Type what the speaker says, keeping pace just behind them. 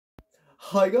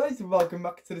Hi guys, and welcome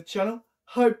back to the channel.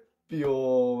 Hope you're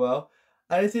all well.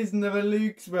 And this is another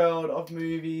Luke's World of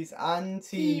Movies and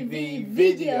TV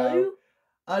video.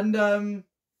 And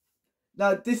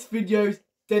now this video is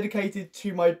dedicated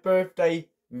to my birthday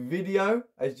video,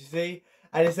 as you see.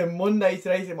 And it's a Monday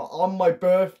today, so on my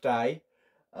birthday.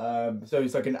 So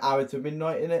it's like an hour to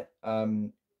midnight in it. So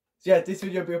yeah, this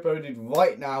video will be uploaded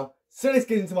right now. So let's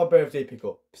get into my birthday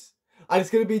pickups. And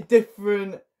it's going to be a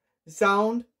different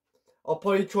sound. I'll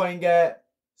probably try and get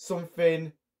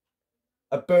something,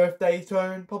 a birthday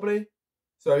tone, probably.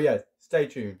 So yeah, stay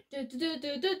tuned. Birthday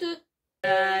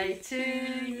to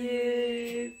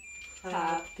you.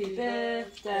 Happy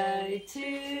birthday to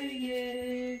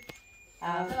you.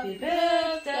 Happy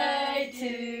birthday to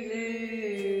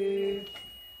you.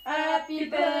 Happy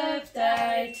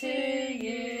birthday to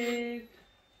you.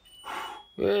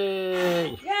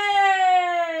 Yay! Yay!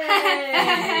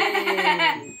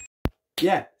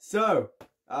 Yeah, so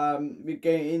we're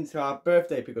getting into our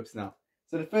birthday pickups now.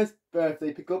 So the first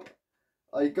birthday pickup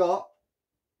I got,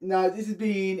 now this has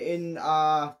been in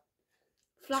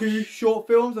two short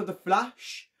films of The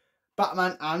Flash,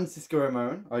 Batman and Cisco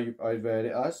Ramon. I read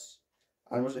it as,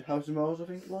 and was it House of Moles? I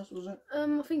think it was it?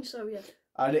 I think so, yeah.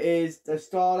 And it is the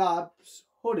Star Labs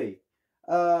hoodie.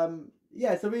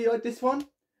 Yeah, so we like this one.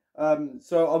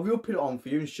 So I will put it on for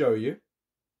you and show you.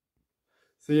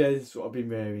 So yeah, this is what I've been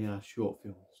wearing in our short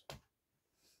films.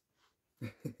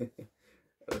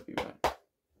 That'll be right.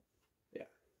 Yeah.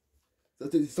 So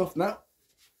I'll do this off now.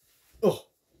 Oh.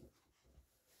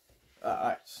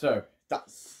 Alright, so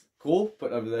that's cool.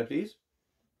 Put it over there, please.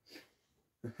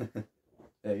 There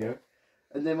you go.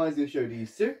 And then mine's going to show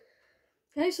these two.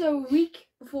 Okay, so a week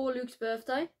before Luke's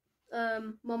birthday,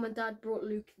 Mum and Dad brought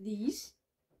Luke these.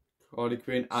 Harley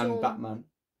Quinn and Batman.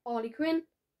 Harley Quinn,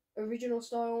 original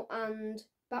style, and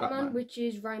Batman, which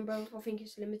is rainbow. I think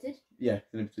it's limited. Yeah,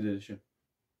 limited edition.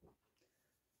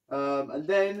 And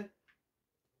then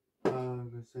I'm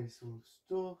gonna say some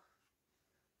stuff.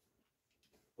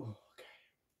 Oh, okay.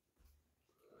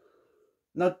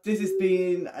 Now this has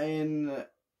been in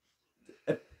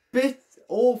a bit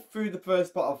all through the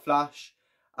first part of Flash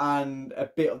and a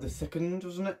bit of the second,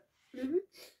 wasn't it? Mhm.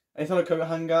 It's on a coat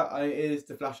hanger, and it is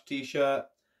the Flash t-shirt.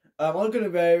 I'm going to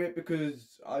wear it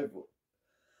because I've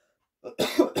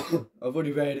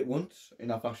already wear it once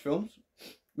in our Flash films.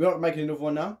 We're not making another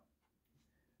one now.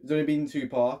 It's only been 2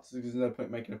 parts, so there's no point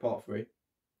making a part 3.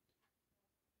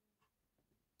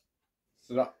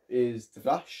 So that is the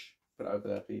Flash. Put it over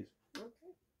there, please.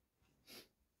 Okay.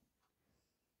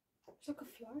 It's like a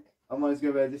flag. And mine's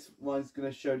going to wear this. Mine's going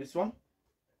to show this one.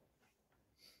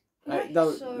 Okay,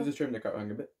 no, so just trim the coat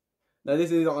hanger a bit. No,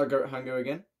 this is on a coat hanger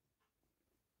again.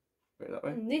 Put it that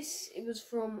way. and this, it was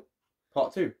from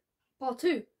Part 2. part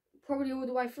 2, probably all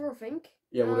the way through, I think.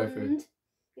 Yeah, all the way through. And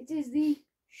it is the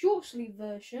short sleeve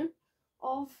version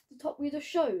of the top we just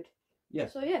showed. Yeah.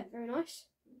 So yeah, very nice.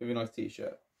 Very nice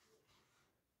t-shirt.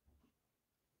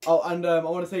 Oh, and I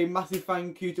want to say a massive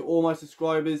thank you to all my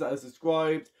subscribers that have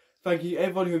subscribed. Thank you to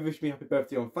everyone who wished me happy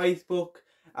birthday on Facebook.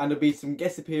 And there'll be some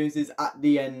guest appearances at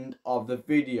the end of the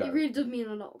video. It really does mean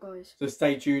a lot, guys. So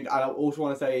stay tuned. And I also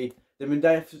want to say that when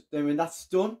that's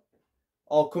done,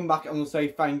 I'll come back and we'll say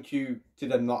thank you to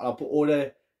them. And I'll put all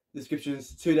the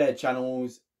descriptions to their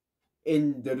channels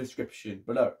in the description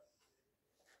below.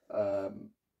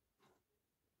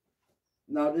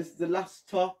 Now this is the last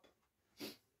top.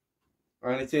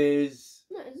 And it is...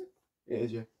 No, is it? It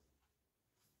is, yeah.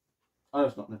 Oh,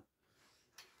 it's not now.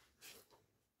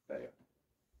 There you go.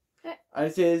 Okay. And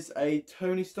it is a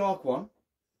Tony Stark one.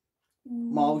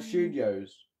 Marvel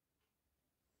Studios.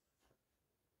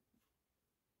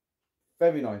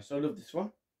 Very nice. I love this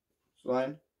one.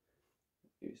 Slime.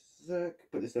 Put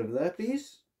this over there,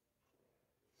 please.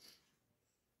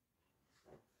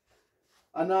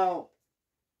 And now,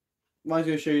 mine's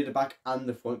going to show you the back and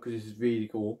the front because this is really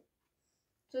cool.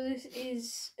 So this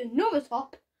is another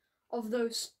top of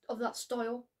that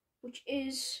style, which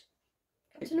is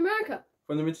Captain America.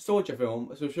 From the Winter Soldier film,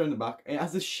 so we're showing the back, and it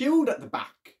has a shield at the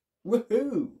back.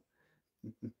 Woohoo!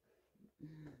 Yeah,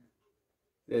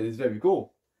 it's very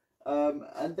cool.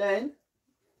 And then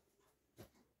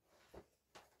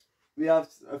we have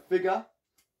a figure.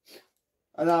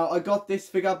 And now I got this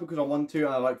figure because I want to,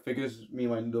 and I like figures. Me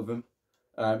and my love them.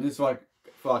 This is like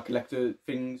for our collector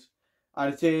things,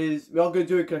 and it is. We are going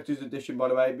to do a collector's edition, by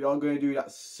the way. We are going to do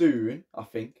that soon, I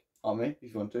think, aren't we?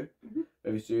 If you want to,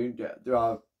 very soon. Yeah,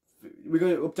 we're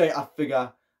going to update our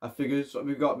figures.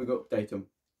 We've got to update them.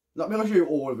 Not going to show you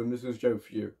all of them. Just going to show a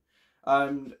few.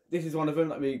 And this is one of them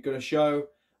that we're going to show.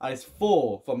 And it's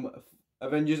 4 from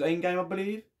Avengers Endgame, I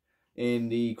believe, in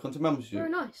the Quantum Realm suit.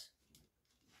 Very nice.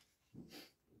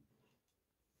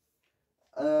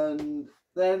 And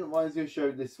then Ryan's going to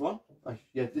show this one.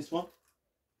 Yeah, this one.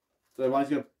 So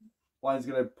Ryan's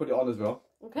gonna put it on as well.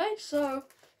 Okay, so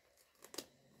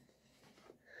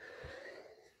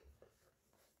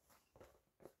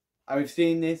and we've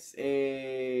seen this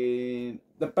in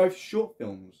they're both short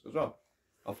films as well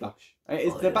of Flash. And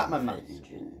it's the Batman mask.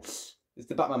 It's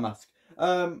the Batman mask.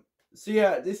 So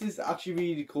yeah, this is actually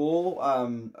really cool.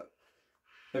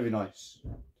 Very nice.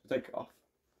 Take it off.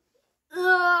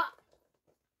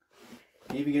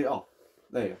 You even get it off.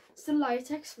 There you go. It's the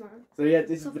latex, man. So yeah,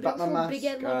 this is the Batman mask.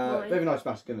 Very nice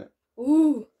mask, isn't it?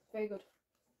 Ooh, very good.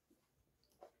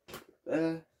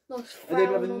 Nice and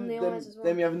frown on the eyes as well.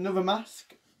 Then we have another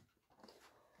mask.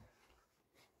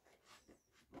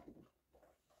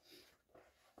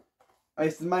 And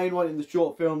it's the main one in the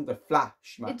short film, the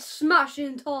Flash mask. It's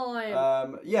smashing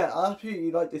time. Yeah, I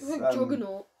absolutely like this.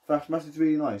 Juggernaut. Flash mask is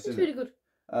really nice. It's really good.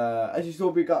 As you saw,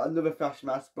 we got another Flash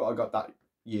mask, but I got that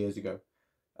years ago.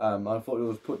 I thought it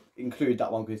was include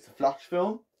that one because it's a Flash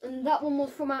film. And that one was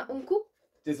from our uncle.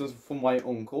 This was from my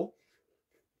uncle.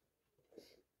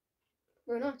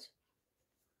 Very nice.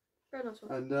 Very nice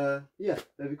one. And yeah,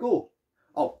 very cool.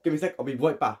 Oh, give me a sec. I'll be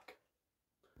right back.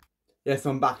 Yes,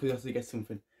 I'm back. We have to get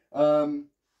something. So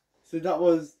that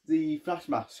was the Flash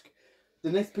mask.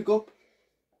 The next pickup.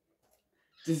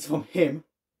 This is from him.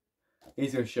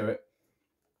 He's going to show it.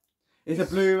 It's a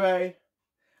Blu-ray.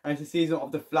 And it's a season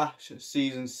of the Flash,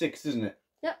 season 6, isn't it?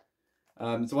 Yep.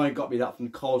 So when he got me that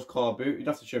from Cole's car boot, you'd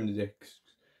have to show him the discs.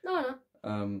 No.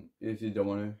 If you don't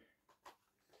want to.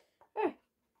 Hey,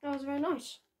 that was very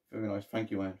nice. Very nice.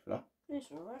 Thank you, Wayne, for that. It's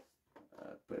alright.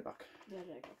 Put it back. Yeah,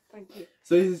 there you go. Thank you.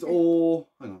 So this is all.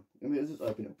 Hang on. Let me just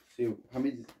open it. See how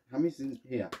many's in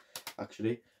here,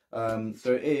 actually.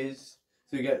 So it is.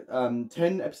 So you get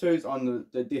 10 episodes on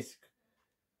the disc.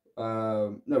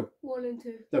 No. 1 and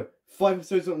 2. No, 5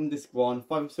 episodes on disc 1,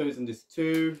 5 episodes on disc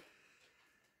 2.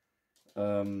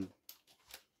 And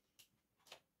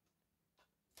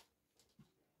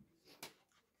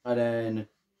then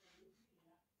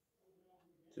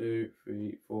 2,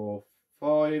 3, 4,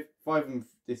 5. 5 on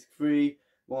disc 3.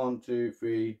 1, 2,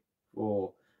 3,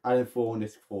 4. And then 4 on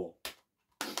disc 4.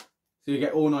 So you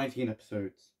get all 19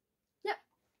 episodes. Yep.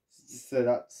 So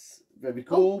that's very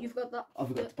cool. Oh, you've got that. I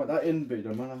forgot to put that in, but it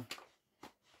don't matter.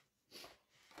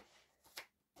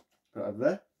 Put it over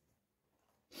there.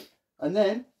 And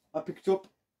then I picked up.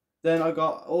 Then I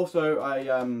got also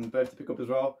a bird to pick up as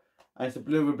well, and it's a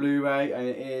Blu-ray, and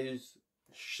it is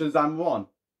Shazam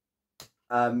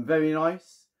 1. Very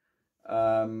nice.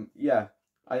 Yeah,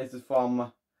 and this is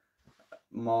from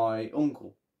my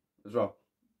uncle as well.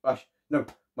 Actually, no,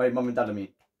 my mum and dad. I mean.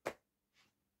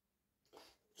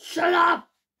 Shut up!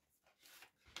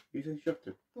 You say shut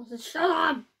up? I said shut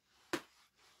up!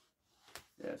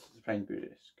 Yes, it's a plain blue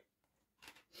disc.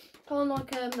 Kind of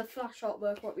like the Flash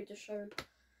artwork what we just showed.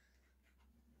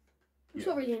 It's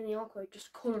not really in the artwork,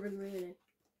 just colouring really.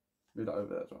 Move that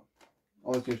over there as well. I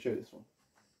was going to show this one.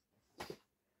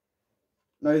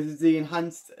 No, this is the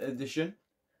enhanced edition,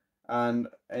 and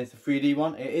it's a 3D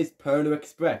one. It is Polar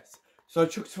Express. So I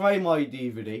chucked away my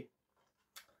DVD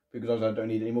because I don't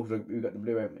need it anymore because we got the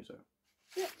Blu-ray with me. So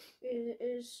yeah, it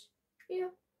is. Yeah,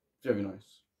 very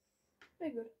nice.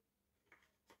 Very good.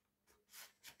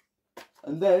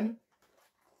 And then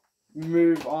we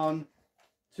move on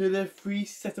to the 3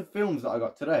 set of films that I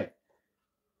got today.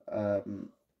 And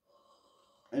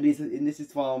this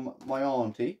is from my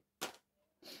auntie.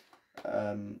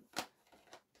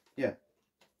 Yeah.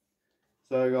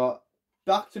 So I got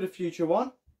Back to the Future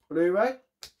 1, Blu-ray.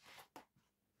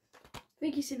 I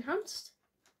think it's enhanced.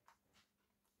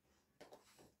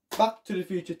 Back to the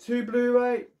Future 2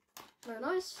 Blu-ray. Very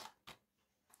nice.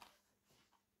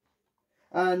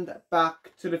 And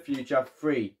Back to the Future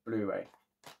 3 Blu-ray.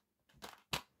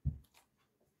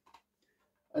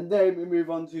 And then we move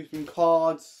on to some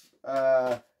cards.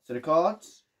 So the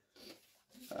cards.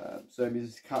 So let me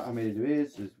just count how many there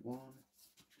is. There's 1,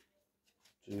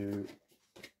 2,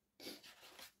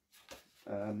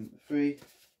 3,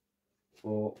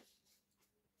 4,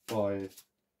 5,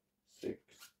 6,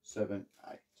 7,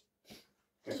 8.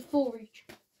 Okay. It's 4 each.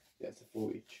 Yeah, it's a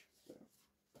 4 each.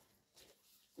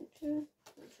 Okay.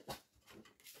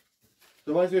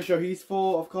 So mine's going to show his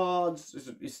 4 of cards.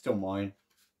 It's still mine.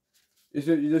 You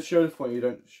just show the point, you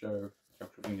don't show the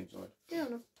actual thing inside. Yeah, I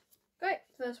know. Great,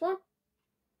 first one.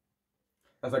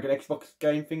 That's like an Xbox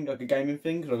game thing, like a gaming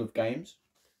thing, because I love games.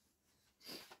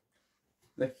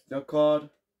 Next card.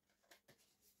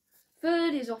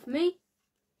 Third is off me.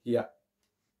 Yeah.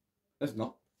 That's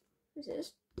not. This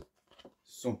is.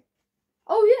 Sun.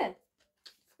 Oh yeah.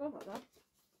 Forgot about that.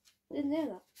 Didn't hear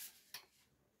that.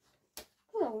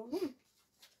 Oh, that one.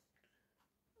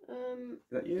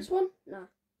 Is that you? This one? No.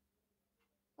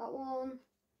 That one.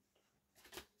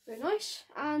 Very nice.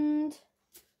 And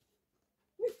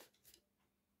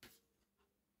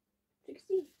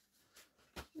 60.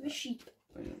 The sheep.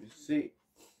 Let me see.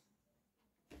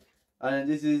 And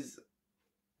this is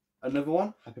another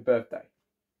one. Happy birthday.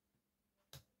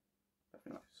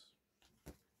 Very nice.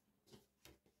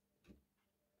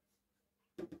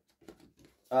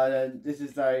 And then this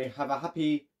is have a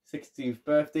happy 16th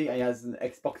birthday, and he has an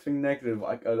Xbox thing there because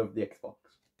I love the Xbox.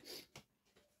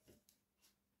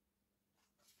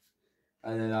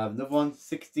 And then I have another one,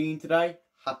 16 today.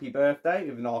 Happy birthday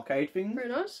with an arcade thing. Very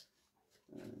nice.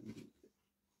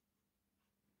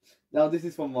 Now this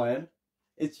is from Ryan.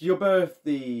 It's your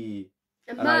birthday.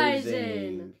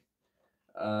 Amazing.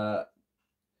 To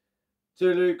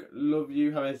Luke, love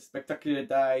you. Have a spectacular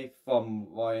day from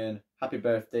Ryan. Happy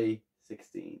birthday,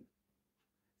 16.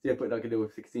 So you put like a little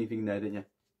 16 thing there, didn't you?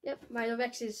 Yep, made of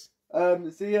X's. So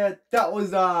yeah, that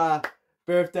was our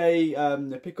birthday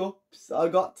pickups I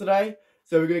got today.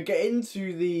 So we're gonna get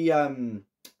into the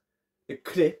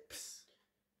clips.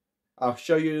 I'll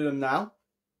show you them now.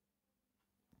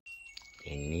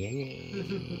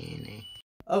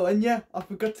 Oh, and yeah, I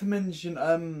forgot to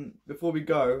mention before we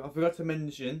go, I forgot to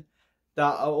mention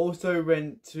that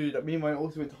me and Ryan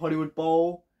also went to Hollywood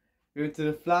Bowl. We went to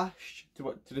the Flash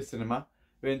to the cinema.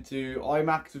 We went to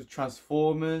IMAX with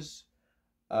Transformers.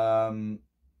 Car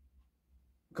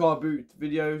boot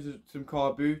videos, some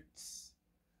car boots,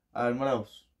 and what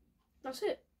else? That's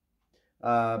it.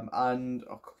 And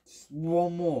just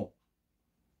one more.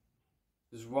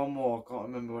 There's one more. I can't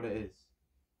remember what it is.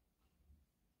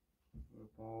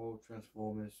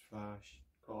 Transformers, Flash,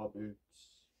 car boots.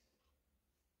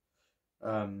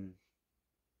 I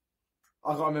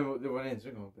can't remember what the one is.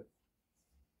 Hang on a bit.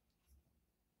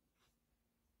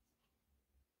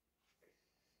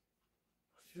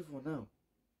 What's the other one now?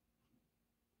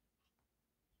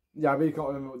 Yeah, I really can't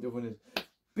remember what the other one is.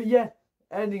 But yeah,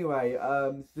 anyway,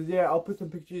 so yeah, I'll put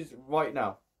some pictures right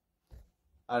now.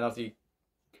 And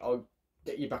I'll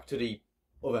get you back to the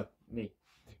other me.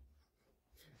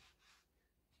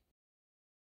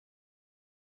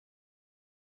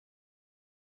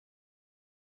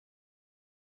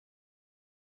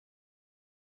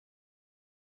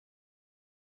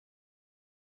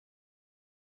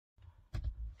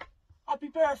 Happy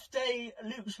birthday,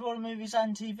 Luke's World of Movies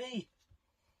and TV.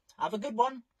 Have a good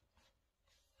one.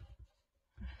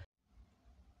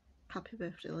 Happy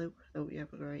birthday, Luke. Hope you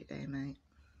have a great day, mate.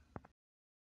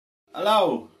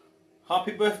 Hello.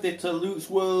 Happy birthday to Luke's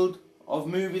World of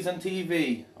Movies and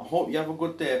TV. I hope you have a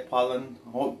good day, pal, and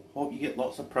I hope you get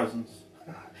lots of presents.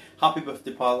 Happy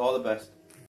birthday, pal. All the best.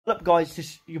 What's up, guys? This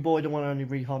is your boy, the one and only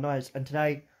rehaans, and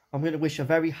today I'm going to wish a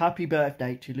very happy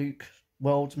birthday to Luke's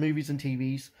World Movies and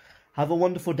TVs. Have a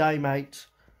wonderful day, mate.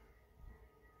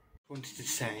 Wanted to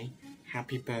say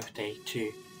happy birthday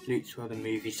to Luke's World of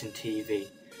Movies and TV,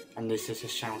 and this is a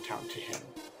shout out to him.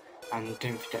 And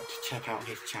don't forget to check out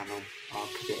his channel. I'll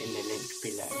put it in the link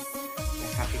below. So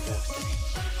happy birthday.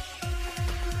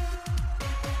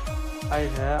 Hi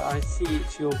there, I see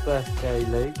it's your birthday,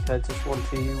 Luke. I just want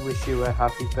to wish you a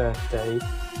happy birthday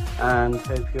and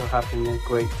hope you're having a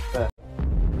great birthday.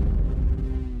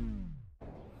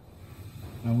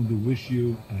 I want to wish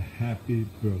you a happy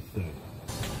birthday.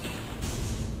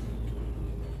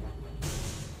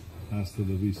 Hasta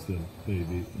la vista,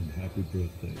 baby, and happy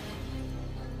birthday.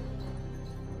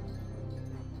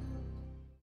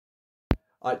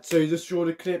 Alright, so just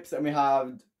shorter clips, and we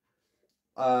have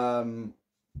Rian,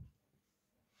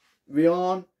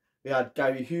 we had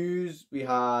Gary Hughes, we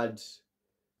had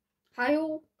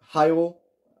Hale,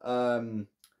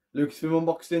 Luke's film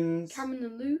unboxings. Cameron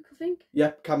and Luke, I think.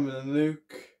 Yep, Cameron and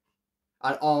Luke.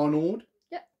 And Arnold.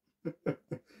 Yep.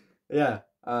 Yeah.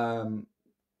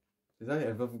 Is that it?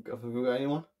 Have I forgot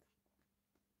anyone?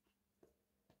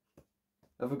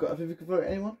 Have we forgot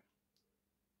anyone?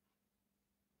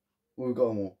 Or we've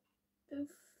got more? I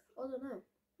don't know.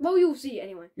 Well, you'll see it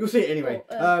anyway. You'll see it anyway.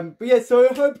 But yeah, so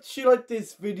I hope you liked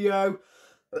this video.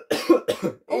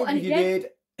 If you did.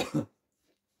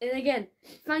 And again,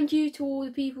 thank you to all the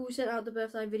people who sent out the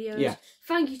birthday videos. Yeah.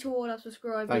 Thank you to all our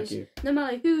subscribers. Thank you. No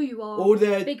matter who you are,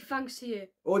 big thanks to you.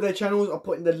 All their channels, I'll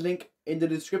put in the link in the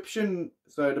description.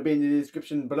 So it'll be in the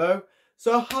description below.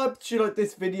 So I hope you liked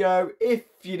this video. If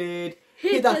you did,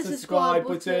 hit that subscribe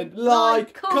button,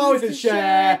 like, comment and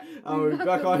share. And we'll be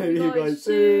back on with you guys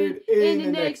soon in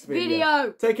the next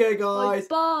video. Take care, guys.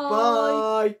 Bye.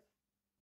 Bye.